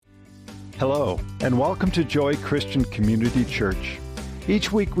Hello, and welcome to Joy Christian Community Church.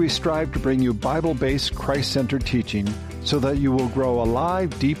 Each week we strive to bring you Bible-based, Christ-centered teaching so that you will grow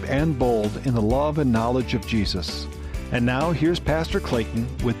alive, deep, and bold in the love and knowledge of Jesus. And now here's Pastor Clayton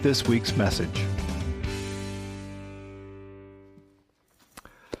with this week's message.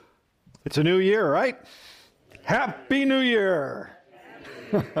 It's a new year, right? Happy New Year!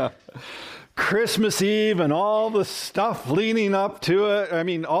 Christmas Eve and all the stuff leading up to it. I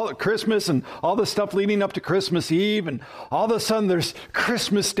mean, all Christmas and all the stuff leading up to Christmas Eve, and all of a sudden there's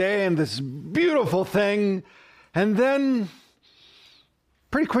Christmas Day and this beautiful thing, and then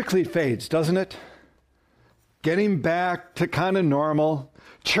pretty quickly it fades, doesn't it? Getting back to kind of normal.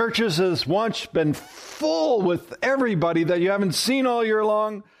 Churches has once been full with everybody that you haven't seen all year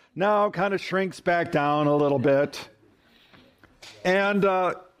long, now kind of shrinks back down a little bit. And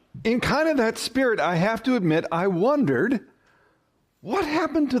in kind of that spirit, I have to admit, I wondered, what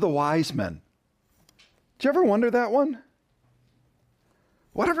happened to the wise men? Did you ever wonder that one?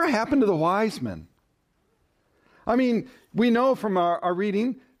 Whatever happened to the wise men? I mean, we know from our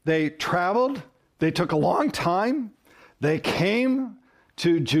reading, they traveled, they took a long time, they came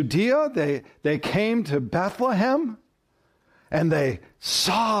to Judea, they came to Bethlehem, and they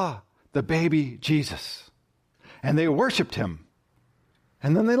saw the baby Jesus, and they worshiped him.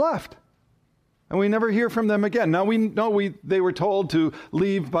 And then they left. And we never hear from them again. Now we know they were told to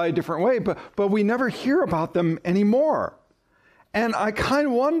leave by a different way, but we never hear about them anymore. And I kind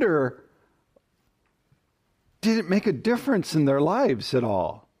of wonder, did it make a difference in their lives at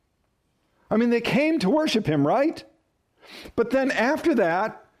all? I mean, they came to worship him, right? But then after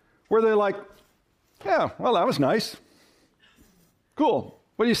that, were they like, yeah, well, that was nice. Cool.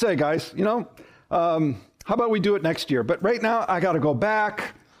 What do you say, guys? How about we do it next year? But right now, I got to go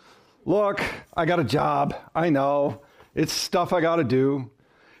back. Look, I got a job. I know. It's stuff I got to do.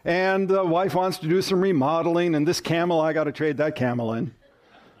 And the wife wants to do some remodeling, and this camel, I got to trade that camel in.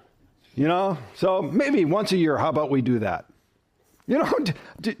 So maybe once a year, how about we do that? Do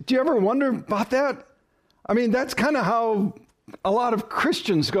you ever wonder about that? I mean, that's kind of how a lot of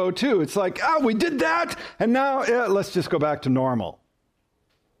Christians go, too. It's like, we did that, and now let's just go back to normal.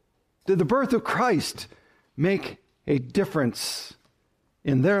 Did the birth of Christ make a difference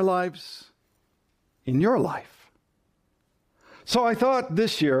in their lives, in your life? So I thought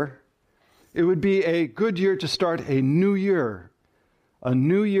this year it would be a good year to start a new year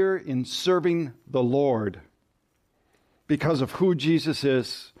in serving the Lord because of who Jesus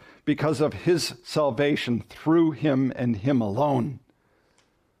is, because of his salvation through him and him alone.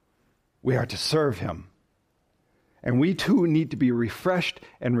 We are to serve him. And we too need to be refreshed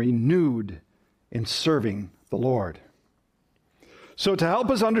and renewed in serving the Lord. So to help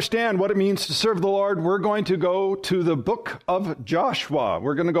us understand what it means to serve the Lord, we're going to go to the book of Joshua.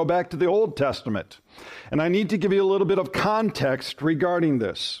 We're going to go back to the Old Testament. And I need to give you a little bit of context regarding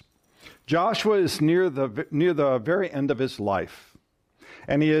this. Joshua is near the very end of his life.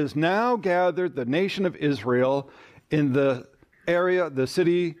 And he has now gathered the nation of Israel in the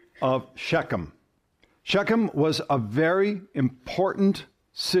city of Shechem. Shechem was a very important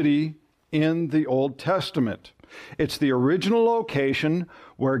city in the Old Testament. It's the original location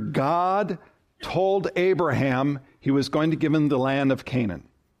where God told Abraham he was going to give him the land of Canaan.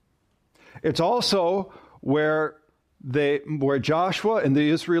 It's also where Joshua and the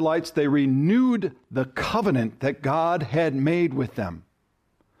Israelites, they renewed the covenant that God had made with them.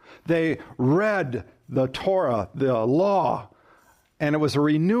 They read the Torah, the law, and it was a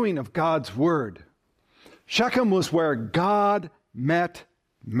renewing of God's word. Shechem was where God met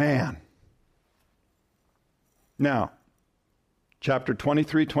man. Now, chapter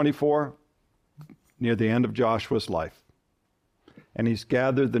 23, 24, near the end of Joshua's life. And he's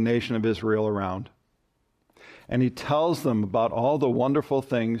gathered the nation of Israel around. And he tells them about all the wonderful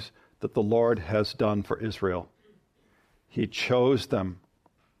things that the Lord has done for Israel. He chose them.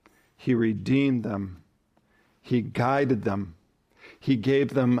 He redeemed them. He guided them. He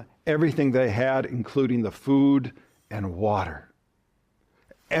gave them everything they had, including the food and water.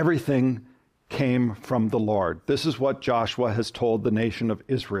 Everything came from the Lord. This is what Joshua has told the nation of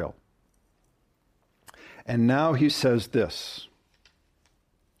Israel. And now he says this.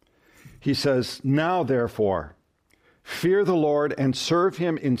 He says, "Now therefore, fear the Lord and serve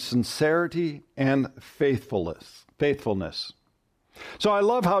him in sincerity and faithfulness." So I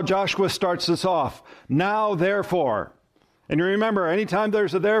love how Joshua starts this off. Now therefore. And you remember, anytime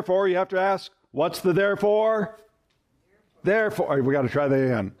there's a therefore, you have to ask, what's the therefore? Therefore. We got to try that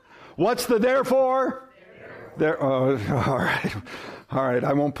again. What's the therefore? All right,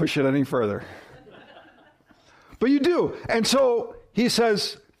 I won't push it any further. But you do. And so he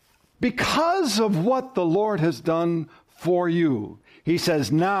says, Because of what the Lord has done for you. He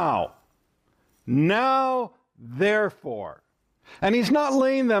says, now, therefore. And he's not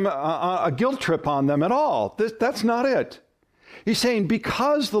laying them a guilt trip on them at all. That's not it. He's saying,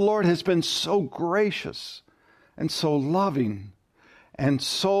 because the Lord has been so gracious and so loving and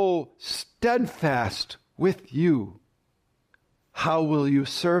so steadfast with you, how will you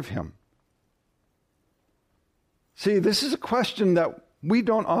serve him? See, this is a question that we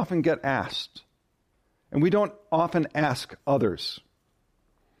don't often get asked, and we don't often ask others.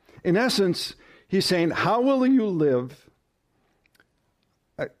 In essence, he's saying, how will you live?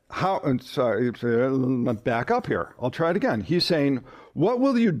 Back up here. I'll try it again. He's saying, what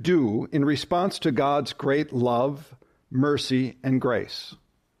will you do in response to God's great love, mercy, and grace?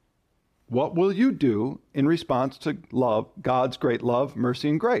 What will you do in response to God's great love, mercy,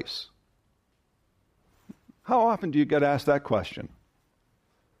 and grace? How often do you get asked that question?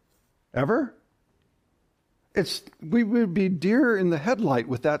 Ever? We would be deer in the headlight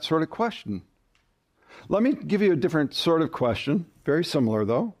with that sort of question. Let me give you a different sort of question, very similar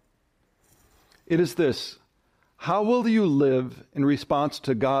though. It is this: how will you live in response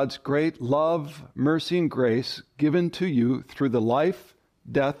to God's great love, mercy, and grace given to you through the life,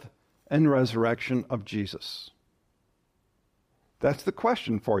 death, and resurrection of Jesus? That's the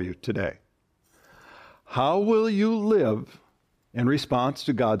question for you today. How will you live in response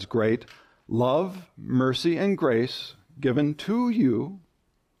to God's great love, mercy, and grace given to you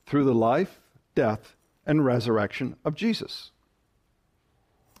through the life, death, and resurrection of Jesus?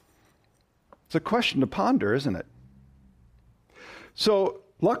 It's a question to ponder, isn't it? So,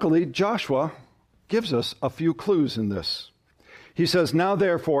 luckily, Joshua gives us a few clues in this. He says, now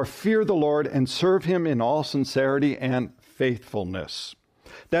therefore, fear the Lord and serve him in all sincerity and faithfulness.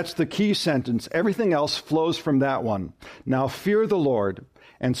 That's the key sentence. Everything else flows from that one. Now fear the Lord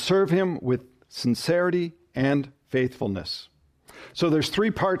and serve him with sincerity and faithfulness. So there's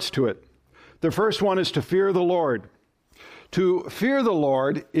three parts to it. The first one is to fear the Lord. To fear the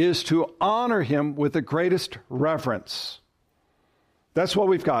Lord is to honor him with the greatest reverence. That's what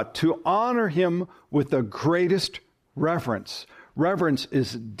we've got. To honor him with the greatest reverence. Reverence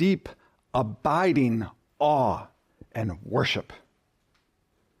is deep, abiding awe and worship.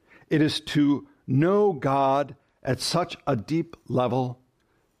 It is to know God at such a deep level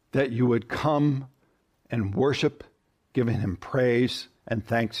that you would come and worship, giving him praise and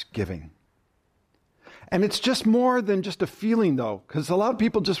thanksgiving. And it's just more than just a feeling, though, because a lot of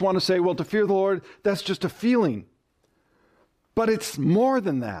people just want to say, well, to fear the Lord, that's just a feeling. But it's more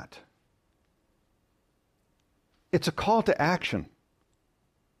than that. It's a call to action.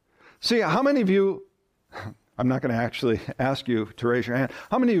 See, how many of you, I'm not going to actually ask you to raise your hand,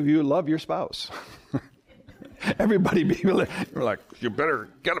 how many of you love your spouse? Everybody be like, you better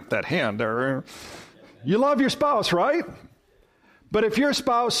get up that hand there. You love your spouse, right? But if your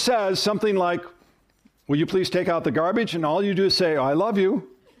spouse says something like, will you please take out the garbage? And all you do is say, I love you.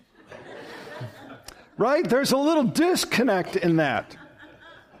 Right? There's a little disconnect in that.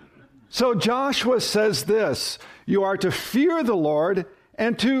 So Joshua says this: you are to fear the Lord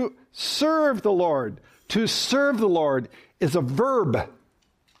and to serve the Lord. To serve the Lord is a verb.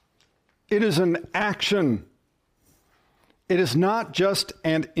 It is an action. It is not just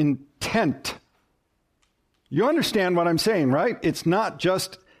an intent. You understand what I'm saying, right? It's not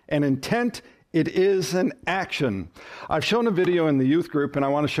just an intent. It is an action. I've shown a video in the youth group, and I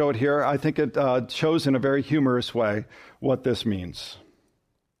want to show it here. I think it shows in a very humorous way what this means.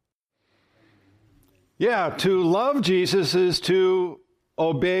 Yeah, to love Jesus is to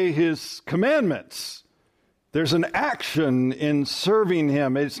obey his commandments. There's an action in serving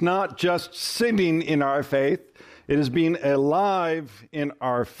him. It's not just sitting in our faith. It is being alive in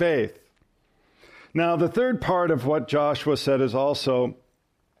our faith. Now, the third part of what Joshua said is also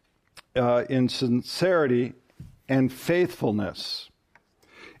in sincerity and faithfulness.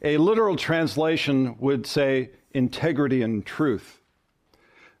 A literal translation would say integrity and truth,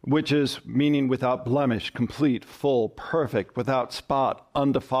 which is meaning without blemish, complete, full, perfect, without spot,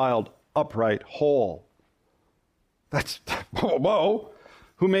 undefiled, upright, whole. That's, whoa,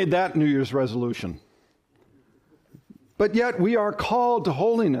 who made that New Year's resolution? But yet we are called to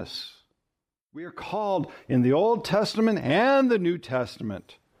holiness. We are called in the Old Testament and the New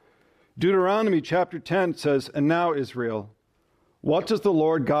Testament. Deuteronomy chapter 10 says, and now Israel, what does the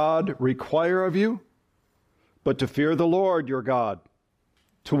Lord God require of you? But to fear the Lord your God,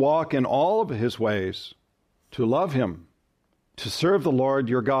 to walk in all of his ways, to love him, to serve the Lord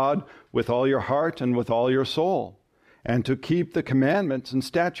your God with all your heart and with all your soul, and to keep the commandments and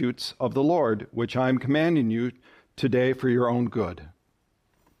statutes of the Lord, which I am commanding you today for your own good.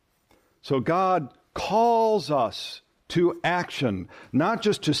 So God calls us to action, not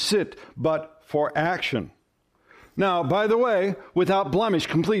just to sit, but for action. Now, by the way, without blemish,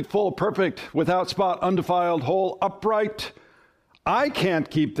 complete, full, perfect, without spot, undefiled, whole, upright, I can't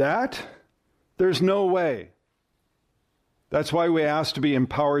keep that. There's no way. That's why we ask to be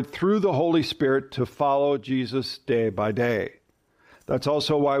empowered through the Holy Spirit to follow Jesus day by day. That's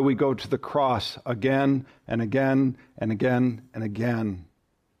also why we go to the cross again and again and again and again,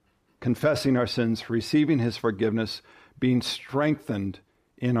 confessing our sins, receiving his forgiveness, being strengthened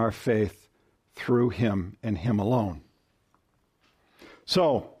in our faith through him and him alone.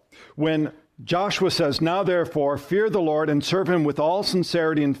 So, when Joshua says, now therefore, fear the Lord and serve him with all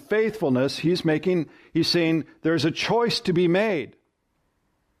sincerity and faithfulness, he's saying there's a choice to be made.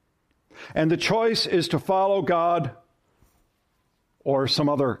 And the choice is to follow God or some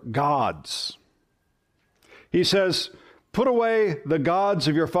other gods. He says, put away the gods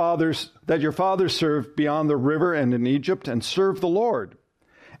of your fathers that your fathers served beyond the river and in Egypt, and serve the Lord.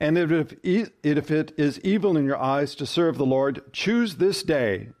 And if it is evil in your eyes to serve the Lord, choose this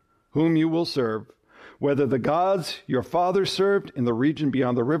day whom you will serve, whether the gods your fathers served in the region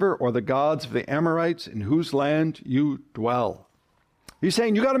beyond the river or the gods of the Amorites in whose land you dwell. He's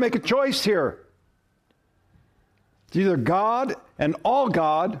saying you got to make a choice here. It's either God and all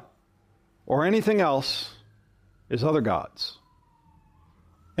God, or anything else is other gods.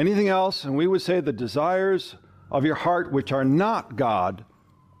 Anything else, and we would say the desires of your heart which are not God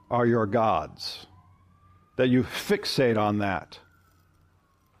are your gods, that you fixate on that.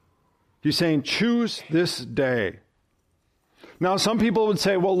 He's saying, choose this day. Now, some people would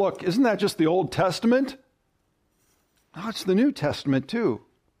say, well, look, isn't that just the Old Testament? No, it's the New Testament too.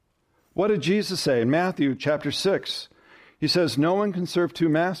 What did Jesus say in Matthew chapter 6? He says, no one can serve two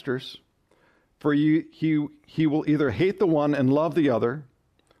masters, for he will either hate the one and love the other,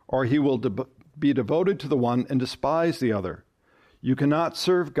 or he will be devoted to the one and despise the other. You cannot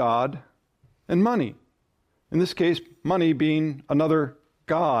serve God and money. In this case, money being another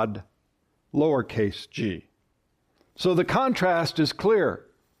god, lowercase g. So the contrast is clear.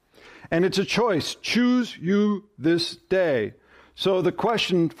 And it's a choice. Choose you this day. So the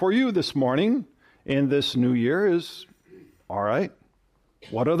question for you this morning in this new year is, all right,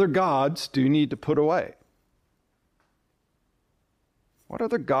 what other gods do you need to put away? What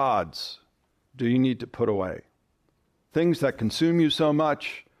other gods do you need to put away? Things that consume you so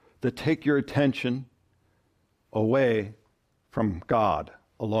much that take your attention away from God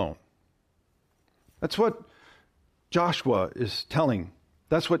alone. That's what Joshua is telling.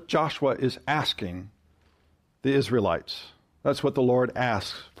 That's what Joshua is asking the Israelites. That's what the Lord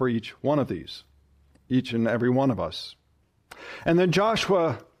asks for each one of these, each and every one of us. And then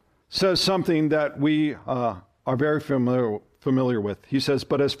Joshua says something that we are very familiar with. He says,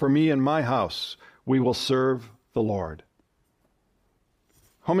 but as for me and my house, we will serve the Lord.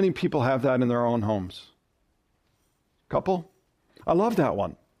 How many people have that in their own homes? Couple? I love that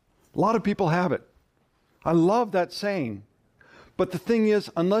one. A lot of people have it. I love that saying. But the thing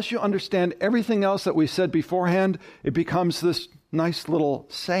is, unless you understand everything else that we said beforehand, it becomes this nice little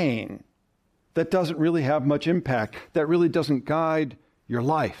saying that doesn't really have much impact, that really doesn't guide your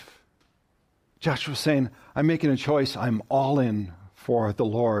life. Joshua's saying, I'm making a choice. I'm all in for the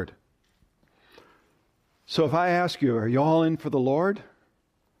Lord. So if I ask you, are you all in for the Lord?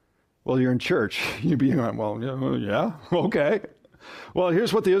 Well, you're in church. You'd be going, well, yeah, okay. Well,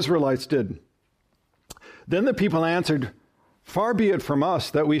 here's what the Israelites did. Then the people answered, far be it from us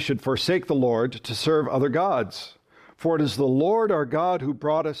that we should forsake the Lord to serve other gods. For it is the Lord our God who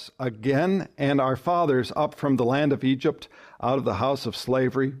brought us again and our fathers up from the land of Egypt out of the house of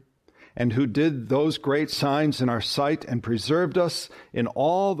slavery, and who did those great signs in our sight and preserved us in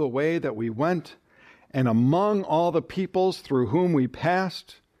all the way that we went, and among all the peoples through whom we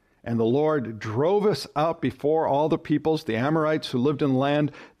passed. And the Lord drove us out before all the peoples, the Amorites who lived in the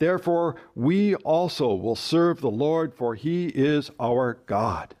land. Therefore, we also will serve the Lord, for he is our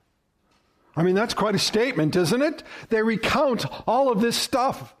God. I mean, that's quite a statement, isn't it? They recount all of this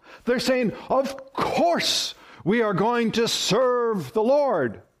stuff. They're saying, of course, we are going to serve the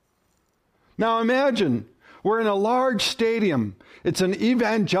Lord. Now imagine, we're in a large stadium. It's an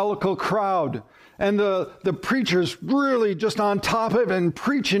evangelical crowd. And the preacher's really just on top of it and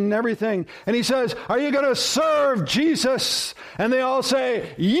preaching and everything. And he says, are you going to serve Jesus? And they all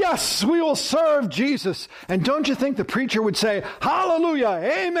say, yes, we will serve Jesus. And don't you think the preacher would say, hallelujah,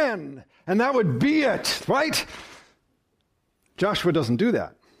 amen. And that would be it, right? Joshua doesn't do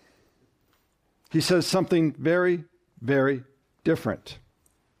that. He says something very, very different.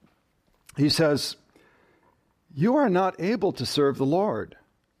 He says, you are not able to serve the Lord.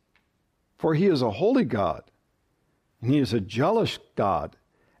 For he is a holy God, and he is a jealous God,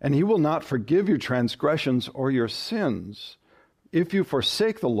 and he will not forgive your transgressions or your sins if you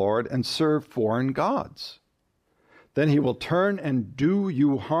forsake the Lord and serve foreign gods. Then he will turn and do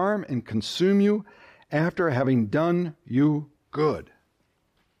you harm and consume you after having done you good.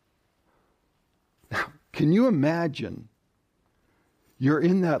 Now, can you imagine? You're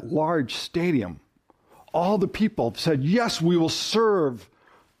in that large stadium. All the people have said, yes, we will serve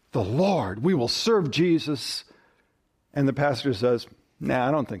the Lord. We will serve Jesus. And the pastor says, nah,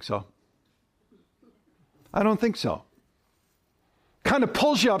 I don't think so. I don't think so. Kind of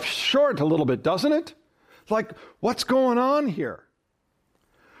pulls you up short a little bit, doesn't it? Like, what's going on here?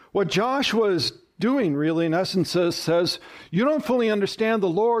 What Joshua is doing, really, in essence, says, you don't fully understand the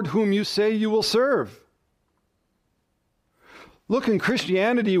Lord whom you say you will serve. Look, in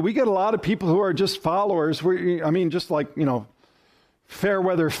Christianity, we get a lot of people who are just followers. Just like, fair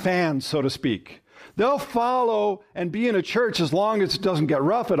weather fans, so to speak. They'll follow and be in a church as long as it doesn't get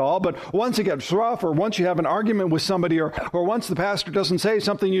rough at all. But once it gets rough, or once you have an argument with somebody, or once the pastor doesn't say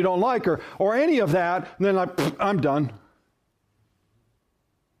something you don't like, or any of that, then I'm done.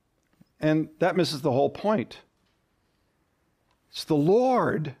 And that misses the whole point. It's the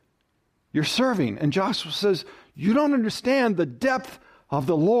Lord you're serving. And Joshua says, you don't understand the depth of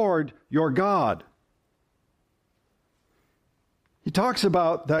the Lord your God. He talks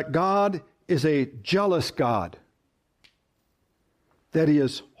about that God is a jealous God, that he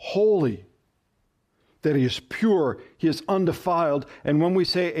is holy, that he is pure, he is undefiled. And when we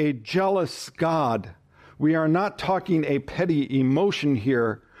say a jealous God, we are not talking a petty emotion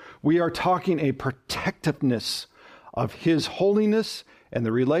here. We are talking a protectiveness of his holiness and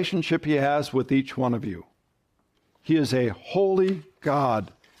the relationship he has with each one of you. He is a holy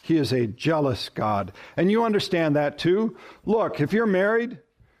God. He is a jealous God. And you understand that too. Look, if you're married,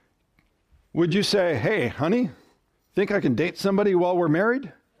 would you say, hey, honey, think I can date somebody while we're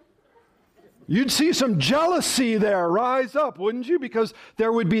married? You'd see some jealousy there rise up, wouldn't you? Because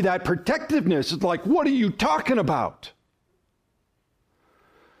there would be that protectiveness. It's like, what are you talking about?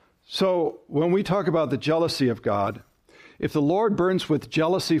 So when we talk about the jealousy of God, if the Lord burns with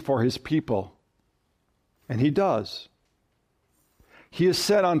jealousy for his people, and he does, he is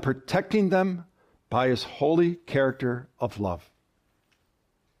set on protecting them by his holy character of love.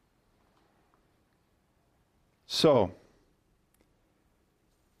 So,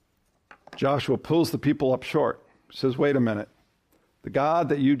 Joshua pulls the people up short, says, wait a minute. The God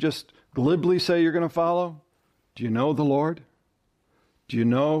that you just glibly say you're going to follow, do you know the Lord? Do you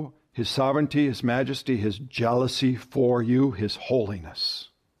know his sovereignty, his majesty, his jealousy for you, his holiness?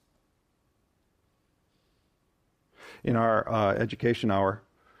 In our education hour,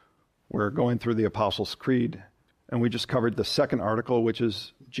 we're going through the Apostles' Creed, and we just covered the second article, which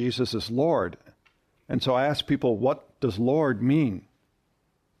is Jesus is Lord. And so I asked people, what does Lord mean?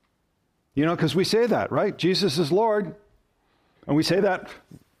 Because we say that, right? Jesus is Lord. And we say that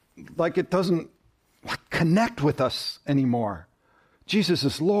like it doesn't connect with us anymore. Jesus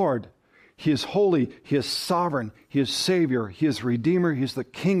is Lord. He is holy. He is sovereign. He is Savior. He is Redeemer. He is the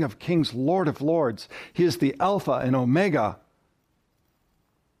King of Kings, Lord of Lords. He is the Alpha and Omega.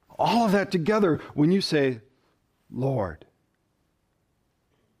 All of that together when you say, Lord.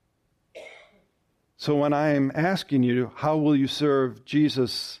 So when I'm asking you, how will you serve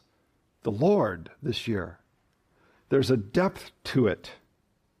Jesus the Lord this year? There's a depth to it.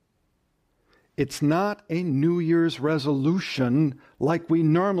 It's not a New Year's resolution like we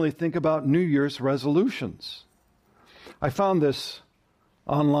normally think about New Year's resolutions. I found this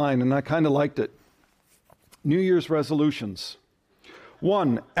online and I kind of liked it. New Year's resolutions.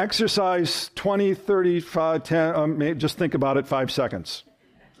 1, exercise 20, 35, 10, just think about it 5 seconds.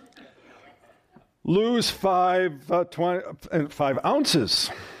 Lose 5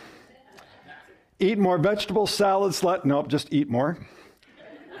 ounces. Eat more vegetables, salads, just eat more.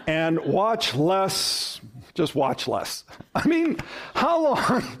 And watch less, just watch less. I mean, how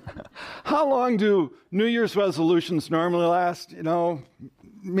long do New Year's resolutions normally last?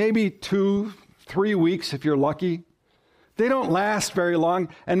 Maybe 2-3 weeks if you're lucky. They don't last very long.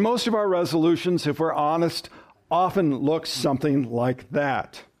 And most of our resolutions, if we're honest, often look something like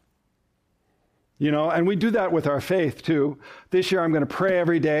that. And we do that with our faith too. This year I'm going to pray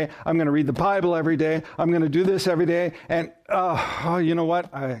every day. I'm going to read the Bible every day. I'm going to do this every day. And you know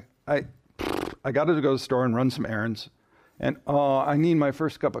what? I got to go to the store and run some errands. And I need my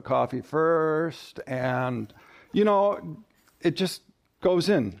first cup of coffee first. And, it just goes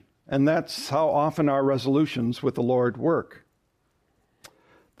in. And that's how often our resolutions with the Lord work.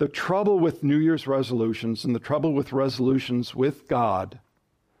 The trouble with New Year's resolutions and the trouble with resolutions with God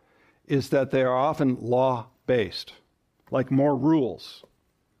is that they are often law-based, like more rules.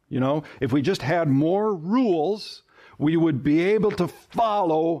 If we just had more rules, we would be able to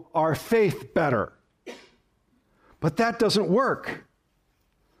follow our faith better. But that doesn't work.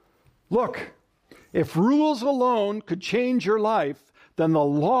 Look, if rules alone could change your life, then the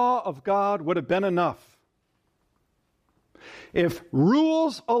law of God would have been enough. If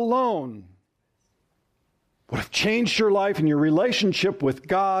rules alone would have changed your life and your relationship with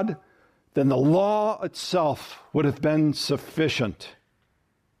God, then the law itself would have been sufficient.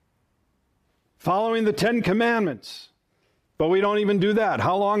 Following the 10 Commandments. But we don't even do that.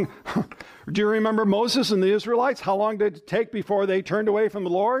 How long, do you remember Moses and the Israelites? How long did it take before they turned away from the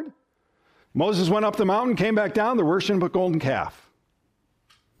Lord? Moses went up the mountain, came back down, they're worshiping a golden calf.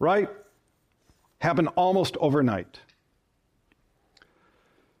 Right? Happened almost overnight.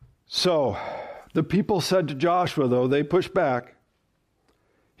 So, the people said to Joshua, though, they pushed back.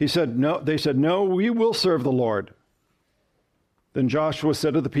 They said, no, we will serve the Lord. Then Joshua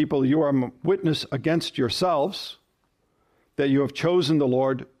said to the people, you are a witness against yourselves that you have chosen the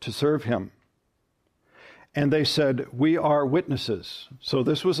Lord to serve him. And they said, we are witnesses. So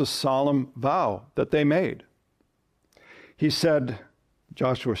this was a solemn vow that they made.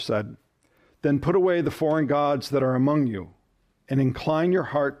 Joshua said, then put away the foreign gods that are among you, and incline your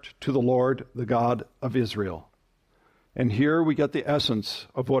heart to the Lord, the God of Israel. And here we get the essence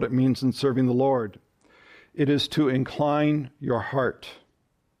of what it means in serving the Lord. It is to incline your heart.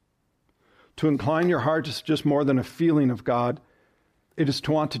 To incline your heart is just more than a feeling of God. It is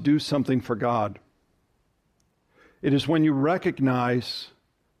to want to do something for God. It is when you recognize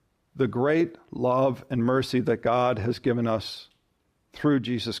the great love and mercy that God has given us through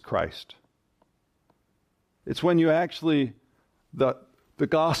Jesus Christ. It's when you actually, the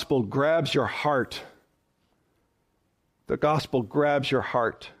gospel grabs your heart. The gospel grabs your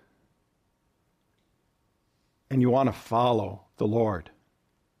heart. And you want to follow the Lord.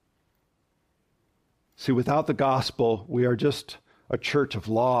 See, without the gospel, we are just a church of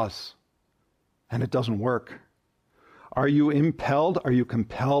laws, and it doesn't work. Are you impelled? Are you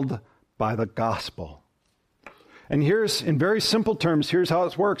compelled by the gospel? And here's, in very simple terms, here's how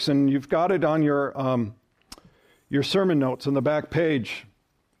it works, and you've got it on your sermon notes on the back page.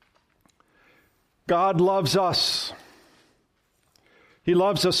 God loves us. He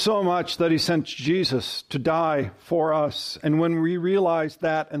loves us so much that he sent Jesus to die for us. And when we realize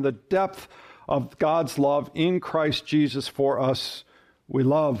that and the depth of God's love in Christ Jesus for us, we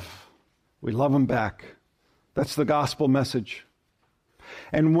love him back. That's the gospel message.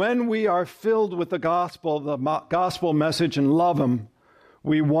 And when we are filled with the gospel message and love him,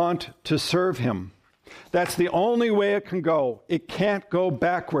 we want to serve him. That's the only way it can go. It can't go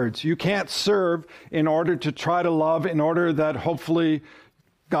backwards. You can't serve in order to try to love, in order that hopefully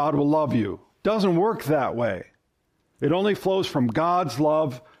God will love you. Doesn't work that way. It only flows from God's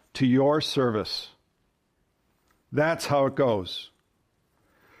love to your service. That's how it goes.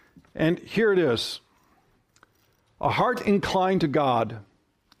 And here it is. A heart inclined to God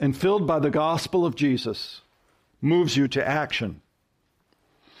and filled by the gospel of Jesus moves you to action.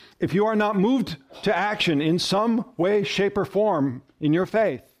 If you are not moved to action in some way, shape, or form in your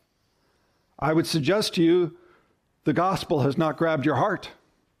faith, I would suggest to you the gospel has not grabbed your heart.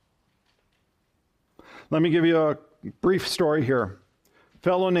 Let me give you a brief story here. A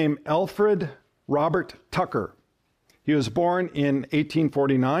fellow named Alfred Robert Tucker. He was born in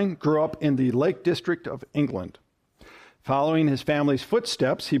 1849, grew up in the Lake District of England. Following his family's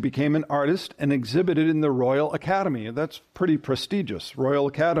footsteps, he became an artist and exhibited in the Royal Academy. That's pretty prestigious, Royal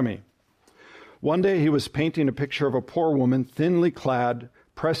Academy. One day he was painting a picture of a poor woman, thinly clad,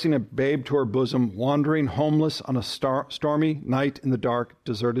 pressing a babe to her bosom, wandering homeless on a stormy night in the dark,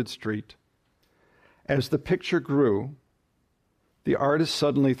 deserted street. As the picture grew, the artist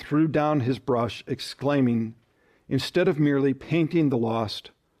suddenly threw down his brush, exclaiming, "Instead of merely painting the lost,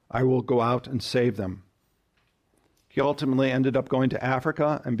 I will go out and save them." He ultimately ended up going to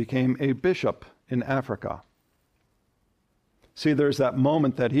Africa and became a bishop in Africa. See, there's that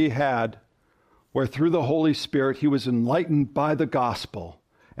moment that he had where through the Holy Spirit he was enlightened by the gospel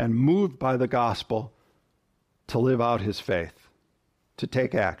and moved by the gospel to live out his faith, to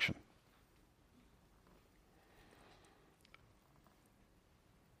take action.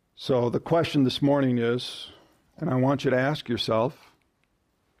 So the question this morning is, and I want you to ask yourself,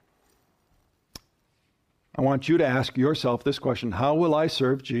 I want you to ask yourself this question: how will I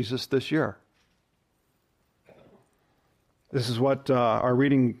serve Jesus this year? This is what our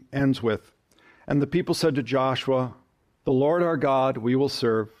reading ends with. And the people said to Joshua, "The Lord our God we will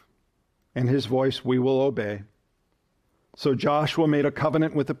serve, and his voice we will obey. So Joshua made a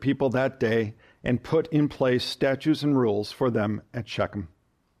covenant with the people that day and put in place statutes and rules for them at Shechem.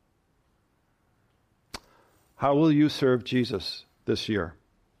 How will you serve Jesus this year?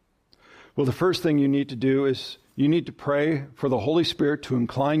 Well, the first thing you need to do is you need to pray for the Holy Spirit to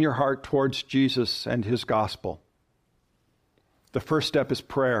incline your heart towards Jesus and his gospel. The first step is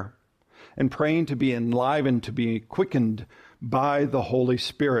prayer, and praying to be enlivened, to be quickened by the Holy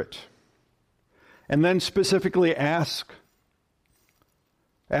Spirit. And then specifically ask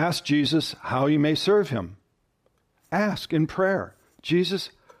Jesus how you may serve him. Ask in prayer, Jesus,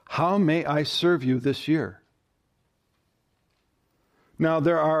 how may I serve you this year? Now,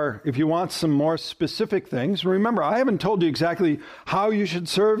 if you want some more specific things, remember, I haven't told you exactly how you should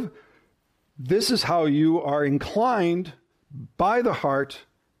serve. This is how you are inclined by the heart,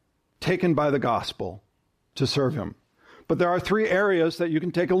 taken by the gospel, to serve him. But there are 3 areas that you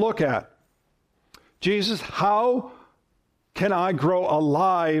can take a look at. Jesus, how can I grow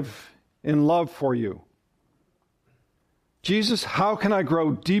alive in love for you? Jesus, how can I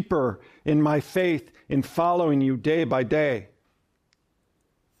grow deeper in my faith in following you day by day?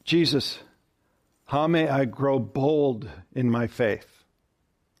 Jesus, how may I grow bold in my faith?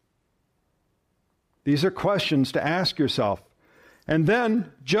 These are questions to ask yourself. And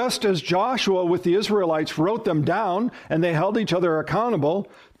then, just as Joshua with the Israelites wrote them down and they held each other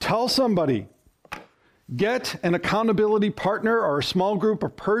accountable, tell somebody. Get an accountability partner or a small group or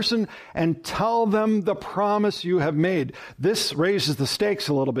person and tell them the promise you have made. This raises the stakes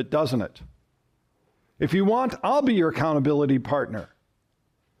a little bit, doesn't it? If you want, I'll be your accountability partner.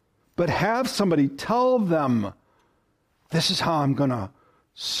 But have somebody tell them, this is how I'm going to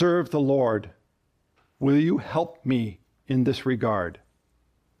serve the Lord. Will you help me in this regard?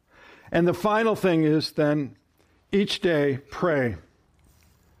 And the final thing is then, each day, pray.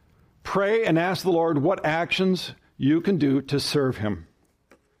 Pray and ask the Lord what actions you can do to serve him.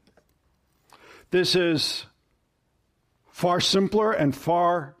 This is far simpler and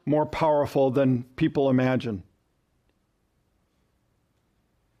far more powerful than people imagine.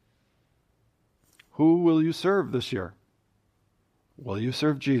 Who will you serve this year? Will you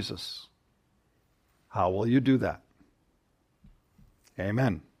serve Jesus? How will you do that?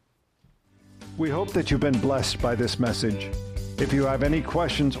 Amen. We hope that you've been blessed by this message. If you have any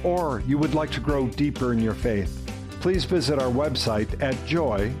questions or you would like to grow deeper in your faith, please visit our website at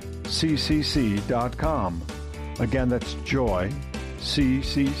joyccc.com. Again, that's joyccc.com.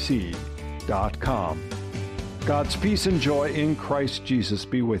 God's peace and joy in Christ Jesus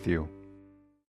be with you.